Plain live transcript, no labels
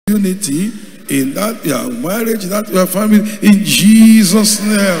unity in that your marriage, that your family, in Jesus'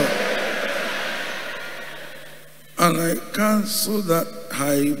 name. And I cancel that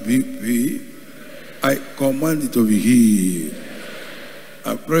high BP. I command it to be healed.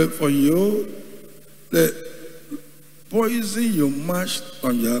 I pray for you. The poison you mashed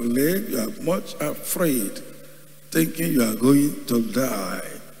on your leg, you are much afraid, thinking you are going to die.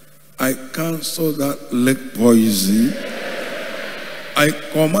 I cancel that leg poison. I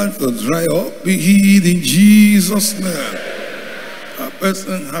command to dry up, be healed in Jesus' name. A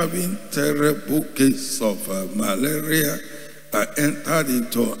person having terrible case of malaria, I entered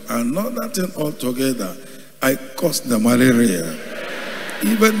into another thing altogether. I caused the malaria.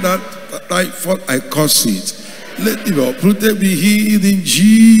 Even that typhoid, I caused it. Let it be uprooted, be healed in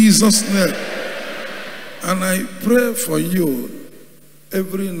Jesus' name. And I pray for you.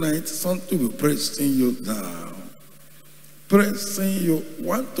 Every night, something will pressing you down. Pressing you,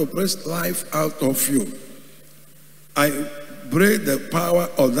 want to press life out of you. I break the power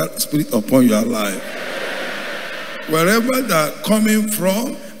of that spirit upon your life. Wherever they are coming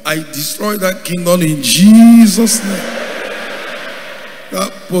from, I destroy that kingdom in Jesus' name.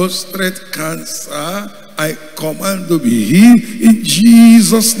 That prostate cancer, I command to be healed in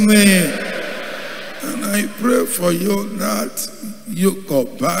Jesus' name. And I pray for you that yoke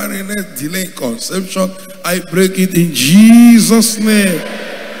of barrenness, delaying conception, I break it in Jesus' name.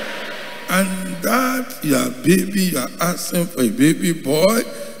 And that your baby, you are asking for a baby boy,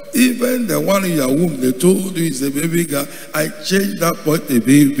 even the one in your womb, they told you is a baby girl, I change that boy to a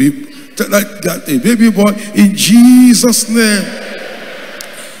baby, that a baby boy in Jesus' name.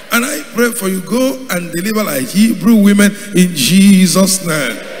 And I pray for you, go and deliver like Hebrew women in Jesus'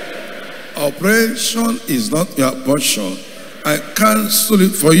 name. Operation is not your portion. I cancel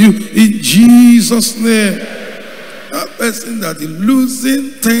it for you in Jesus' name. That person that is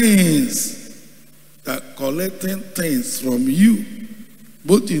losing things, that collecting things from you,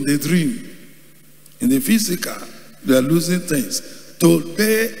 both in the dream, in the physical, they are losing things.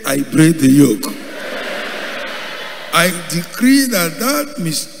 Today I break the yoke. I decree that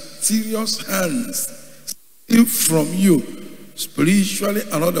mysterious hands steal from you, spiritually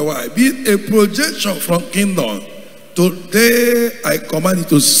and otherwise, be it a projection from kingdom. Today I command it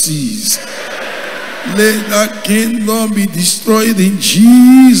to cease. Let that kingdom be destroyed in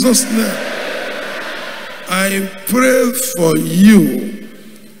Jesus' name. I pray for you.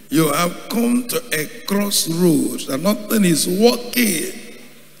 You have come to a crossroads and nothing is working.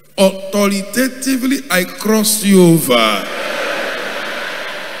 Authoritatively, I cross you over.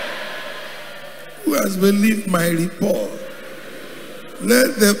 Who has believed my report?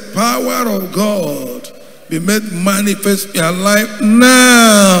 Let the power of God be made manifest in your life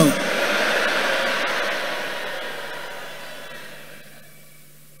now.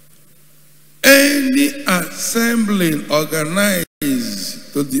 Any assembly organized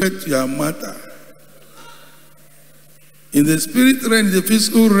to debate your matter, in the spirit realm, in the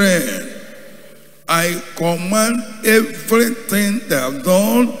physical realm, I command everything they have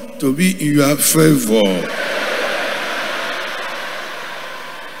done to be in your favor.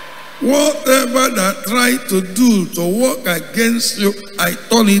 Whatever they try to do to work against you, I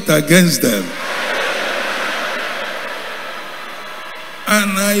turn it against them.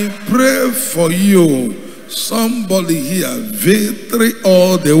 And I pray for you, somebody here, victory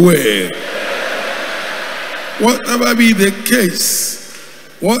all the way. Whatever be the case,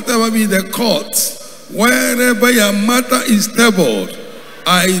 whatever be the court, wherever your matter is tabled,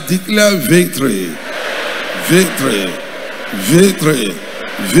 I declare victory, victory, victory,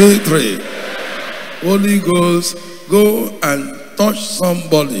 victory. Holy Ghost, go and touch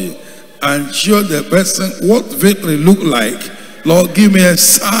somebody and show the person what victory look like. Lord, give me a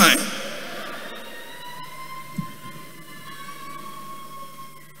sign.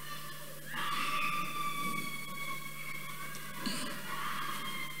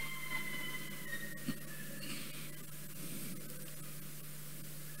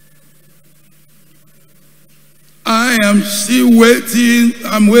 I am still waiting.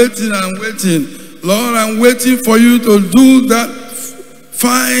 I'm waiting and waiting. Lord, I'm waiting for you to do that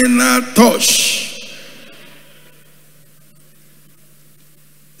final touch.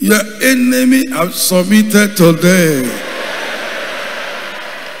 Your enemy have submitted today.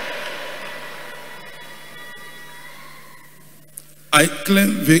 I claim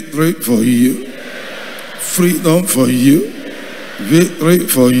victory for you, freedom for you, victory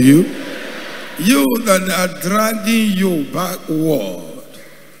for you. You that are dragging you backward,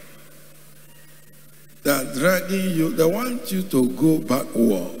 they are dragging you, they want you to go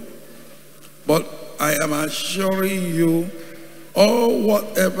backward. But I am assuring you, All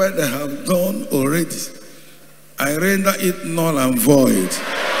whatever they have done already, I render it null and void.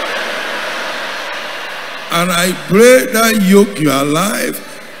 And I break that yoke you are alive,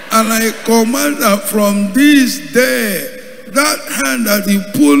 and I command that from this day, that hand that is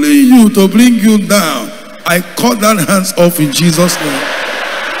pulling you to bring you down, I cut that hands off in Jesus' name.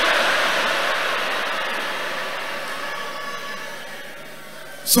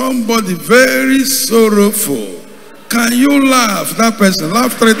 Somebody very sorrowful. Can you laugh? That person,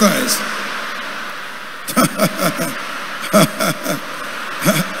 laugh 3 times.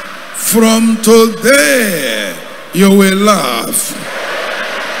 From today, you will laugh.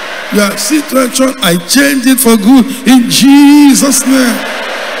 Your situation, I change it for good in Jesus' name.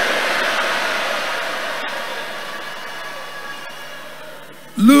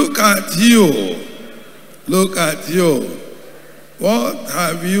 Look at you. Look at you. What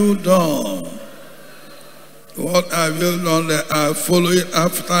have you done? What have you done that are following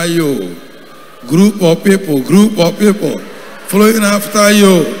after you? Group of people following after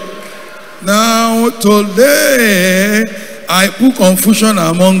you. Now, today, I put confusion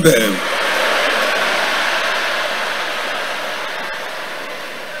among them.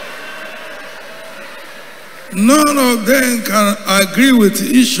 None of them can agree with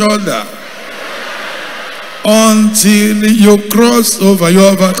each other until you cross over, you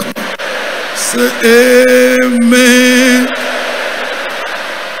overcome. Say amen.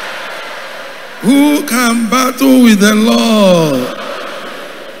 Who can battle with the Lord?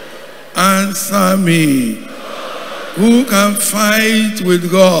 Answer me. Who can fight with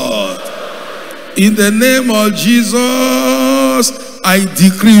God? In the name of Jesus, I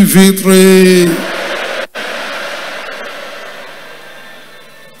decree victory.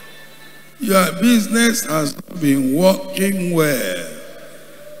 Your business has not been working well.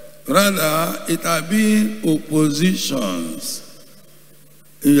 Rather, it has been oppositions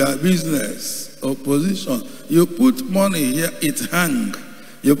in your business. Opposition. You put money here, it hang.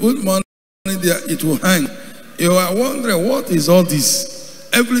 You put money there, it will hang. You are wondering, what is all this?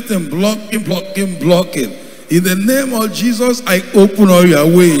 Everything blocking. In the name of Jesus, I open all your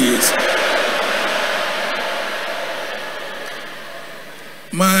ways.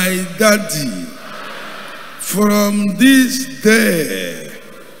 My daddy, from this day,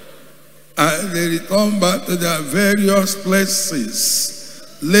 as they return back to their various places,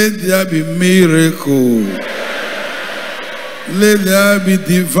 let there be miracle. Let there be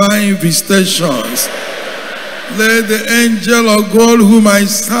divine visitations. Let the angel of God whom I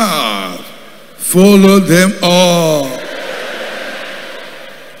serve follow them all.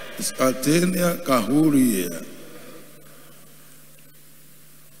 It's Atenia Kahuria.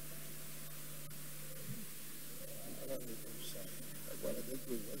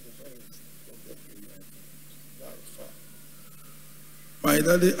 My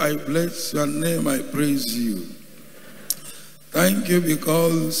daddy, I bless your name, I praise you. Thank you,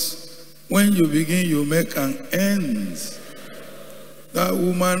 because when you begin, you make an end. That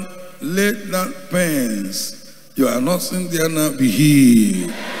woman laid that pens. You are not sitting there now, be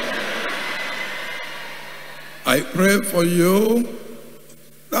healed. I pray for you.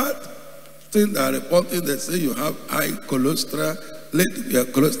 That thing that reported, they say you have high cholesterol, let your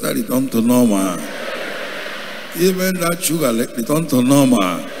cholesterol return to normal. Even that sugar, let it return to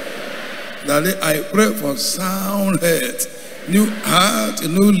normal. Daddy, I pray for sound head, new heart,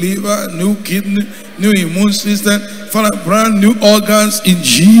 new liver, new kidney, new immune system, for brand new organs in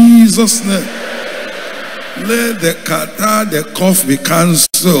Jesus' name. Let the catarrh, the cough be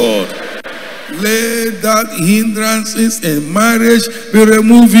cancelled. Let that hindrances in marriage be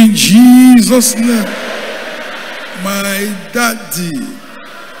removed in Jesus' name. My daddy,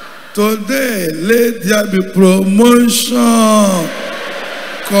 today let there be promotion,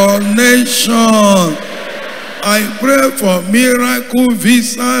 connection. I pray for miracle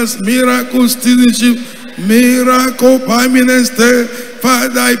visas, miracle citizenship, miracle permanent stay.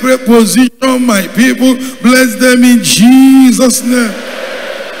 Father, I pray, position my people, bless them in Jesus' name.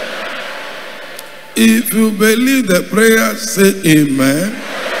 If you believe the prayer, say amen.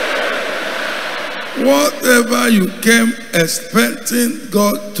 Whatever you came expecting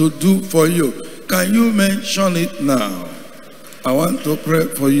God to do for you, can you mention it now? I want to pray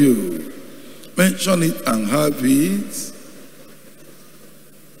for you. Mention it and have it.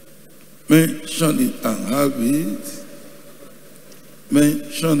 Mention it and have it.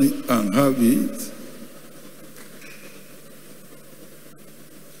 Mention it and have it.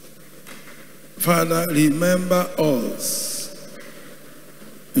 Father, remember us.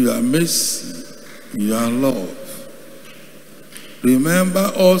 Your mercy, your love.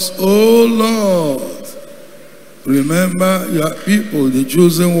 Remember us, O Lord, Remember your people, the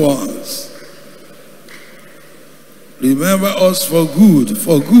chosen ones. Remember us for good,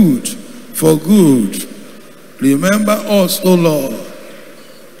 for good, for good. Remember us, O Lord.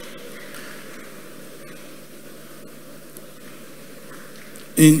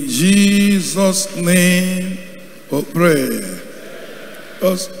 In Jesus' name we pray.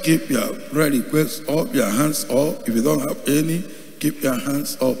 Just keep your prayer requests up, your hands up. If you don't have any, keep your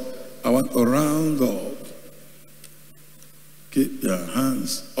hands up. I want to round up. Keep your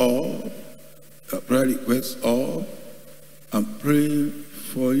hands up, your prayer requests up. I'm praying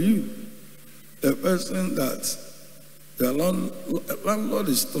for you. The person that the landlord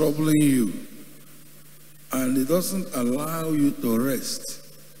is troubling you and it doesn't allow you to rest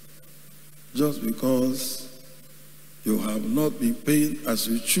just because you have not been paying as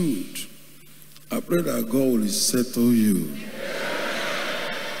you should. I pray that God will settle you.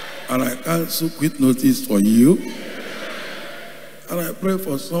 And I cancel quick notice for you. And I pray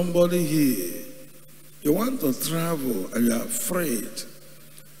for somebody here. You want to travel and you're afraid.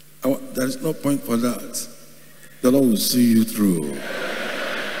 There is no point for that. The Lord will see you through.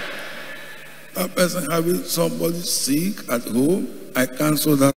 That person having somebody sick at home, I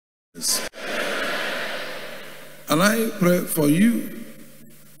cancel that. And I pray for you.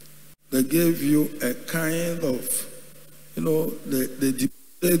 They gave you a kind of, they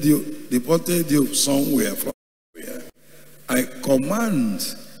deported you somewhere from somewhere. I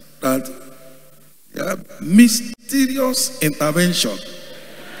command that mysterious intervention.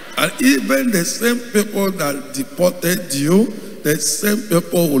 And even the same people that deported you, the same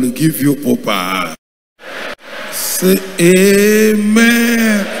people will give you proper. Say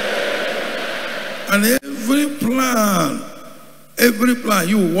amen. And every plan,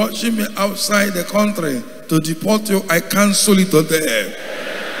 you watching me outside the country to deport you, I cancel it today.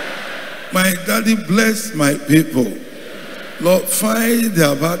 My daddy bless my people. Lord, fight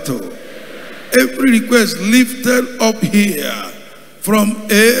their battle. Every request lifted up here from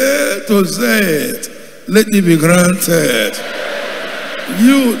A to Z, let it be granted.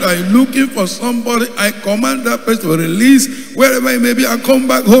 You are looking for somebody, I command that person to release wherever it may be and come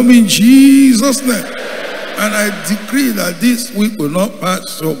back home in Jesus' name. And I decree that this week will not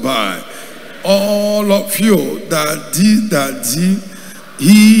pass so by. All of you that did,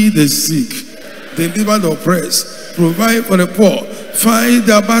 heal the sick, deliver the oppressed, provide for the poor, fight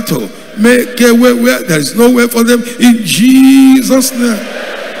their battle, make a way where there is no way for them in Jesus' name.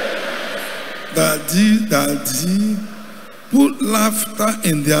 Daddy, put laughter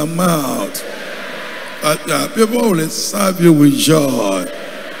in their mouth, that their people will serve you with joy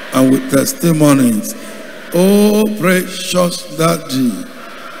and with testimonies. Oh, precious Daddy,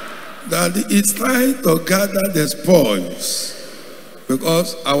 it's time to gather the spoils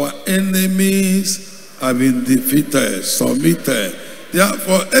because our enemies have been defeated, submitted.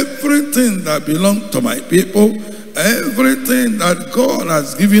 Therefore, everything that belongs to my people, everything that God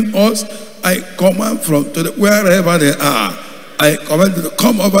has given us, I command from today, wherever they are, I command them to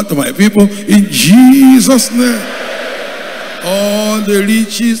come over to my people in Jesus' name. All the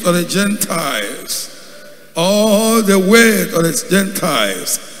riches of the Gentiles, all the wealth of the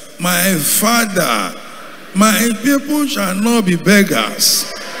Gentiles, my Father, my people shall not be beggars.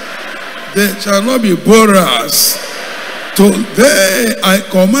 They shall not be borrowers. Today I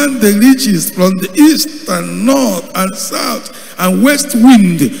command the riches from the east and north and south and west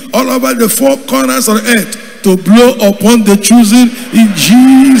wind all over the four corners of the earth to blow upon the chosen in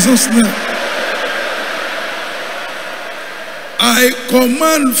Jesus' name. I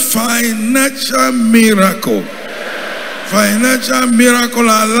command financial miracle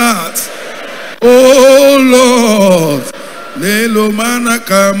alert. Oh Lord, Lelo mana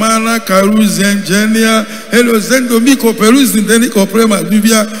kamana karuzi engineer. Hello zendo miko peruzi ndeni koprema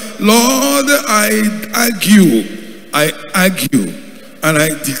dubia. Lord, I argue and I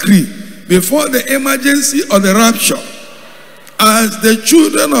decree before the emergency of the rapture, as the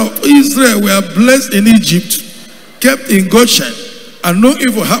children of Israel were blessed in Egypt, kept in Goshen, and no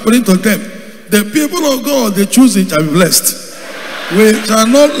evil happening to them, the people of God, the chosen, shall be blessed. We shall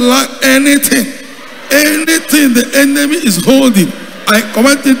not lack anything. Anything the enemy is holding, I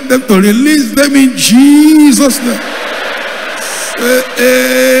commanded them to release them in Jesus' name. Say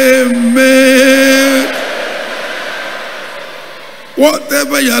amen.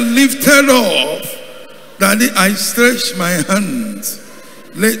 Whatever you are lifted up, Daddy, I stretch my hands.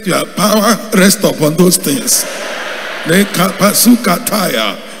 Let your power rest upon those things.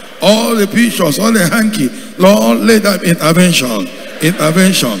 All the pictures, all the hanky, Lord, let that intervention.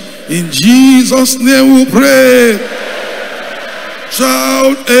 In Jesus' name we pray.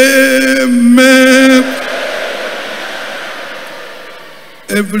 Shout amen.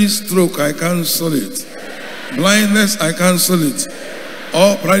 Every stroke, I cancel it. Blindness, I cancel it.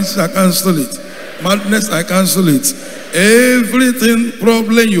 All paralysis, I cancel it. Madness, I cancel it. Everything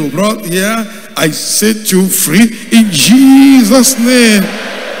problem you brought here, I set you free in Jesus' name.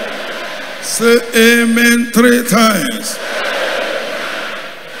 Say amen 3 times.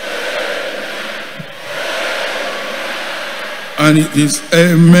 And it is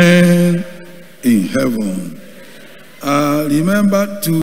amen in heaven. Remember to